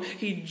of Rome,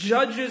 he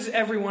judges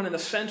everyone in the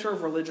center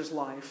of religious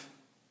life.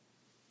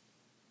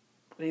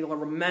 And he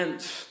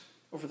laments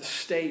over the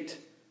state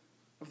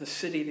of the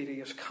city that he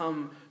has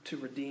come to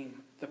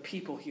redeem, the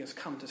people he has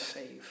come to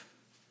save.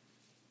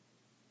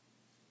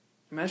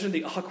 Imagine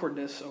the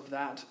awkwardness of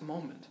that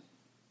moment.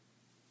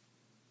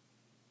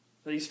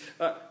 That he's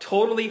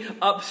totally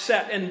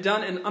upset and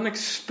done an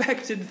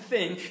unexpected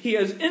thing. He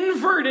has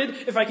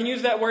inverted, if I can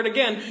use that word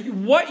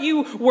again, what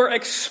you were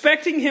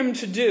expecting him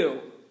to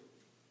do.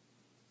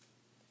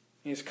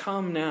 He's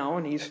come now,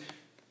 and he's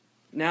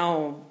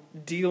now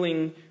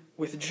dealing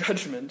with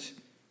judgment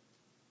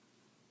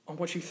on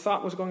what you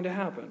thought was going to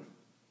happen.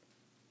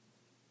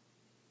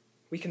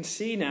 We can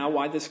see now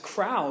why this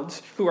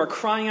crowds who are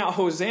crying out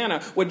Hosanna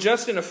would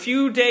just in a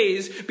few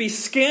days be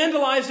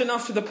scandalized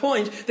enough to the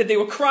point that they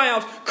would cry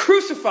out,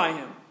 crucify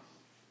him.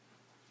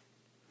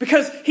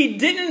 Because he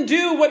didn't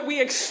do what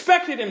we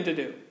expected him to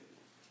do.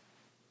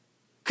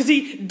 Because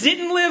he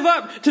didn't live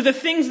up to the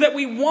things that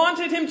we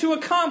wanted him to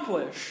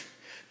accomplish.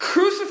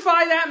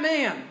 Crucify that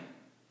man.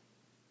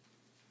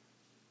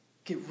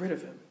 Get rid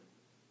of him.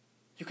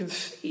 You can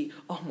see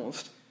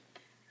almost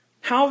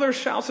how their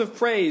shouts of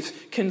praise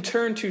can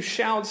turn to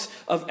shouts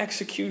of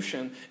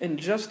execution in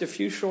just a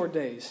few short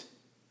days.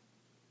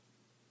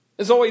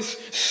 It's always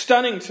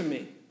stunning to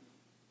me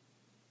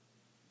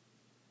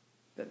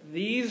that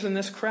these in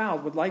this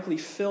crowd would likely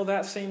fill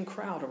that same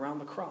crowd around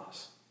the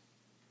cross.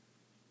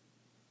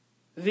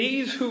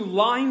 These who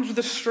lined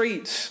the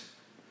streets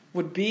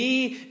would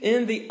be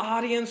in the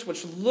audience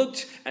which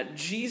looked at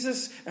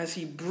Jesus as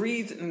he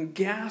breathed and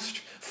gasped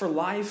for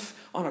life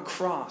on a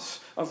cross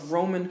of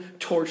Roman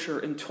torture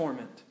and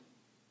torment.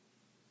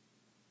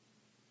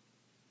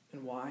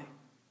 And why?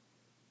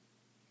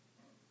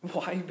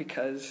 Why?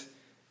 Because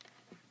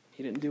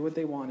he didn't do what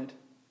they wanted.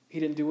 He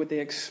didn't do what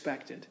they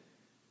expected.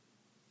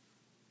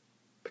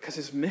 Because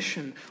his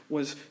mission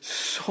was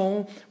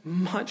so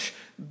much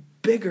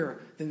bigger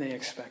than they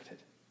expected.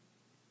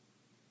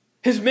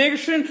 His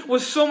mission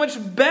was so much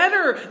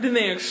better than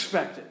they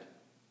expected.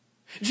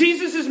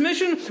 Jesus'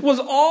 mission was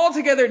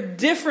altogether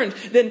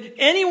different than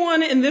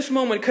anyone in this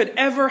moment could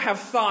ever have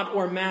thought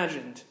or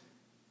imagined.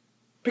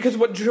 Because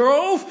what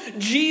drove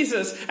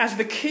Jesus as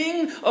the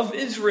King of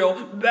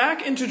Israel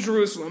back into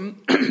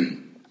Jerusalem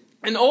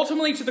and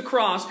ultimately to the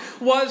cross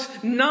was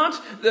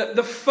not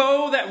the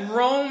foe that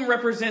Rome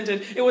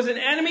represented. It was an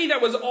enemy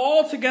that was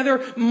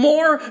altogether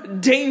more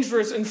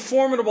dangerous and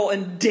formidable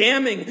and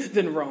damning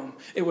than Rome.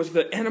 It was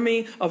the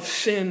enemy of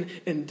sin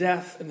and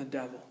death and the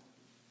devil.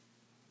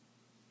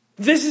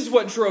 This is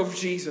what drove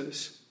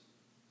Jesus.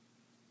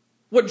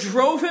 What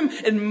drove him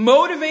and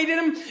motivated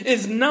him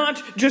is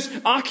not just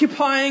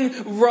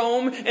occupying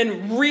Rome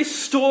and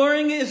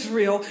restoring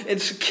Israel.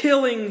 It's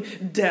killing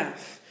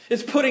death.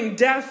 It's putting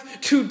death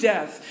to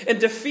death and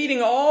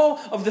defeating all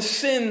of the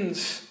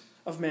sins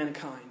of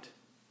mankind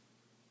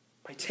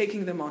by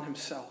taking them on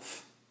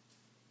himself.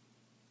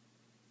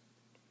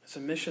 It's a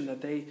mission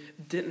that they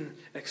didn't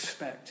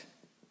expect.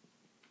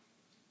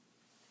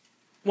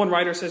 One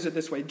writer says it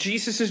this way: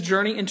 Jesus'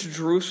 journey into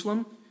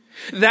Jerusalem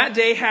that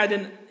day had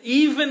an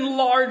even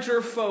larger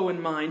foe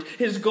in mind.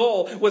 His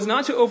goal was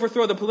not to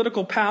overthrow the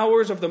political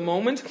powers of the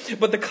moment,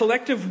 but the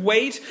collective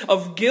weight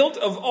of guilt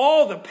of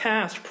all the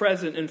past,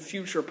 present, and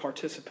future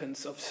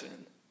participants of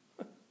sin.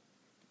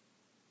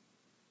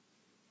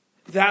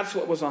 That's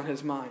what was on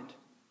his mind.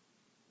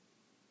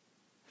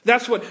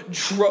 That's what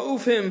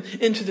drove him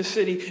into the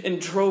city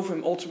and drove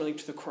him ultimately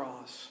to the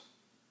cross.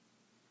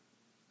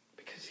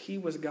 Because he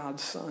was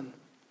God's son.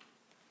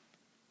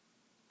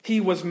 He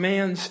was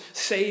man's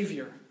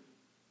Savior.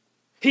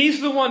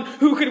 He's the one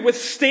who could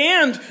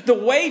withstand the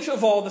weight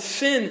of all the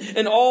sin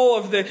and all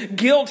of the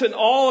guilt and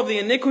all of the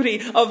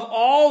iniquity of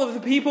all of the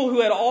people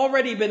who had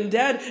already been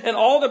dead and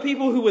all the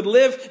people who would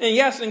live, and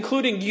yes,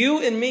 including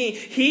you and me.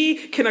 He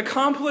can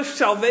accomplish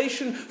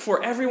salvation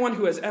for everyone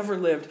who has ever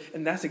lived,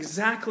 and that's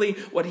exactly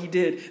what he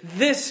did.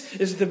 This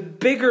is the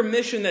bigger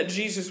mission that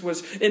Jesus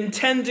was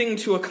intending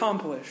to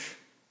accomplish.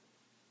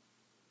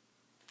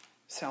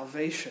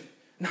 salvation.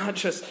 Not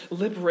just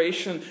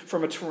liberation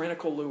from a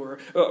tyrannical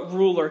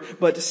ruler,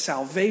 but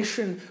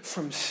salvation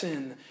from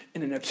sin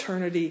and an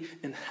eternity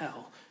in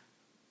hell.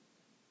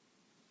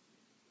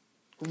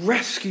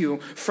 Rescue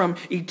from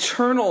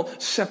eternal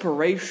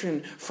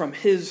separation from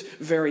his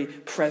very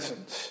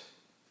presence.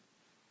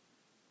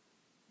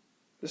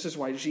 This is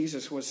why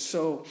Jesus was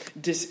so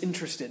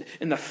disinterested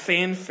in the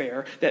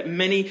fanfare that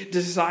many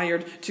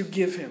desired to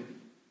give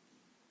him.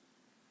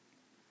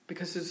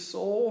 Because his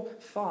sole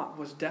thought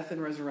was death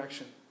and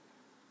resurrection.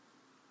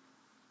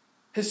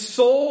 His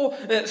sole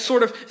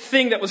sort of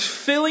thing that was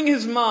filling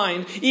his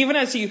mind, even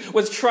as he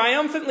was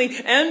triumphantly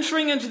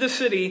entering into the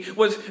city,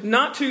 was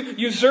not to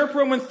usurp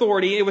Roman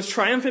authority. It was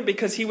triumphant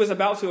because he was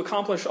about to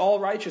accomplish all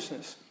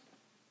righteousness.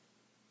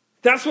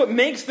 That's what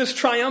makes this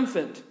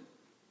triumphant.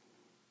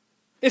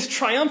 It's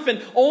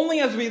triumphant only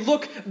as we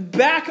look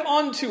back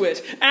onto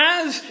it,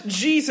 as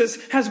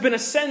Jesus has been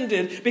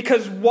ascended,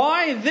 because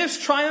why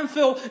this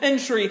triumphal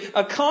entry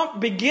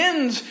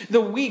begins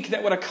the week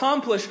that would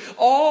accomplish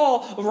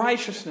all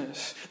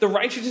righteousness, the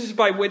righteousness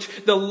by which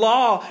the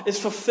law is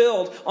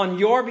fulfilled on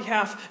your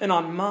behalf and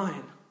on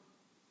mine,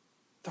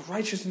 the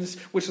righteousness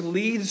which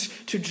leads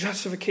to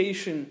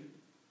justification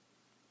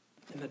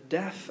in the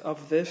death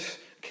of this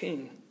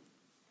king.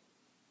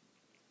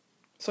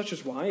 Such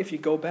is why, if you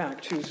go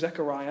back to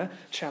Zechariah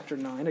chapter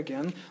 9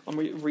 again, let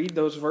me read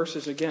those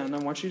verses again. I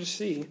want you to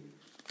see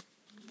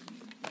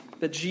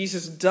that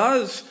Jesus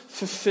does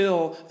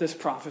fulfill this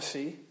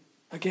prophecy,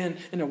 again,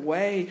 in a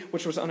way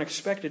which was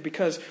unexpected.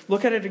 Because,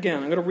 look at it again.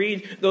 I'm going to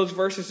read those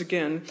verses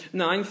again,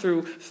 9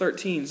 through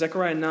 13.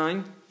 Zechariah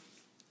 9,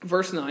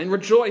 verse 9.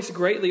 Rejoice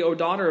greatly, O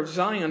daughter of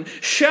Zion.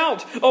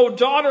 Shout, O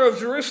daughter of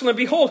Jerusalem.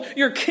 Behold,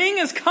 your king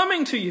is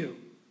coming to you.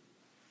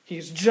 He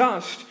is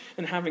just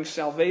and having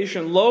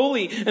salvation,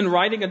 lowly and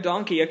riding a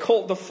donkey, a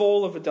colt, the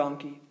foal of a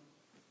donkey.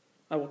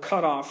 I will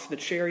cut off the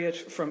chariot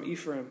from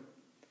Ephraim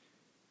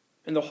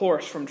and the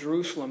horse from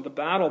Jerusalem. The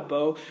battle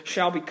bow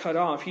shall be cut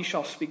off. He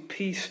shall speak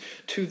peace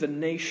to the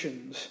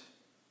nations.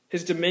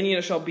 His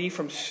dominion shall be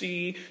from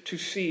sea to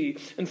sea,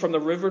 and from the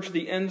river to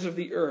the ends of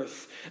the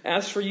earth.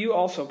 As for you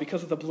also,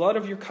 because of the blood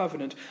of your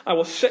covenant, I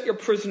will set your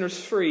prisoners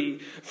free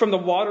from the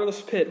waterless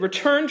pit.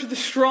 Return to the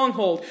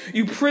stronghold,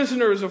 you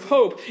prisoners of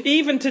hope.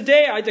 Even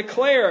today I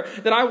declare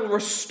that I will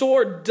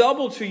restore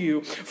double to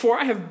you. For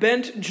I have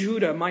bent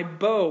Judah, my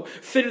bow,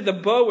 fitted the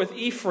bow with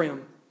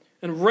Ephraim,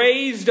 and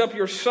raised up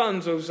your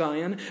sons, O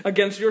Zion,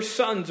 against your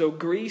sons, O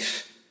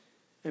Greece,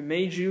 and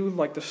made you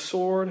like the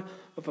sword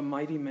of a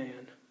mighty man.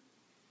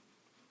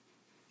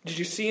 Did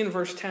you see in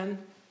verse 10?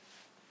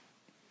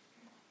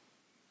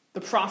 The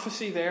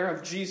prophecy there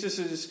of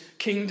Jesus'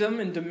 kingdom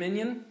and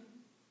dominion?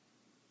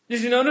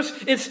 Did you notice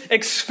its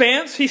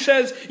expanse? He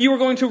says you are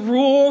going to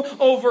rule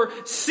over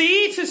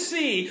sea to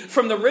sea,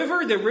 from the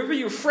river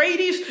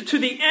Euphrates, to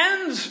the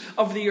ends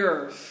of the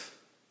earth.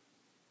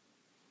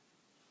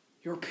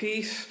 Your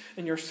peace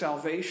and your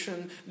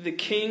salvation, the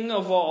King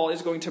of all,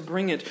 is going to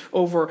bring it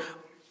over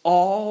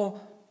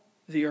all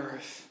the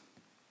earth.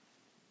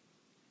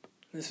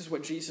 This is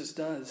what Jesus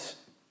does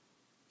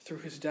through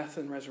his death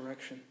and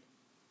resurrection.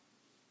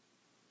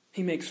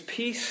 He makes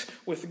peace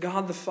with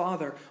God the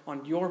Father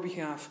on your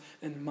behalf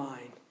and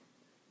mine.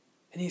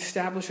 And he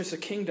establishes a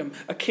kingdom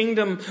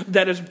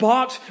that is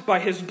bought by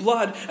his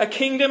blood, a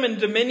kingdom and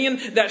dominion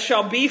that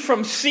shall be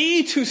from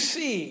sea to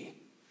sea.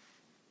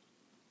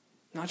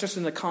 Not just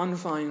in the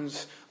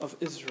confines of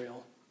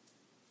Israel,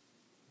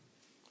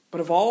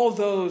 but of all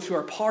those who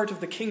are part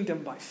of the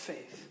kingdom by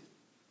faith.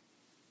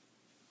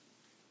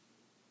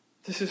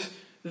 This is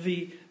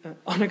the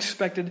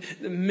unexpected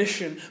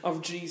mission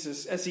of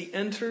Jesus as he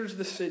enters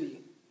the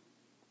city.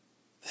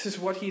 This is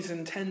what he's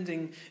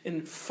intending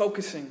and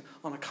focusing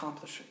on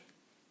accomplishing.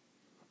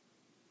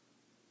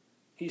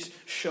 He's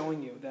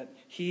showing you that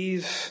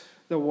he's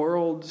the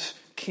world's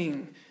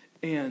king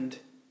and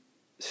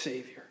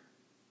savior.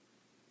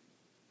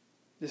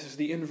 This is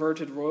the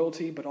inverted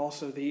royalty, but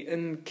also the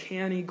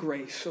uncanny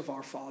grace of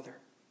our Father,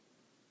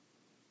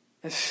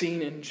 as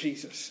seen in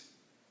Jesus,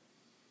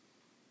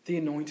 the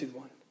anointed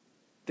one,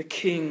 the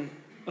King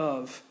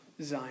of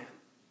Zion.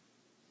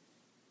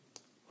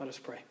 Let us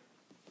pray.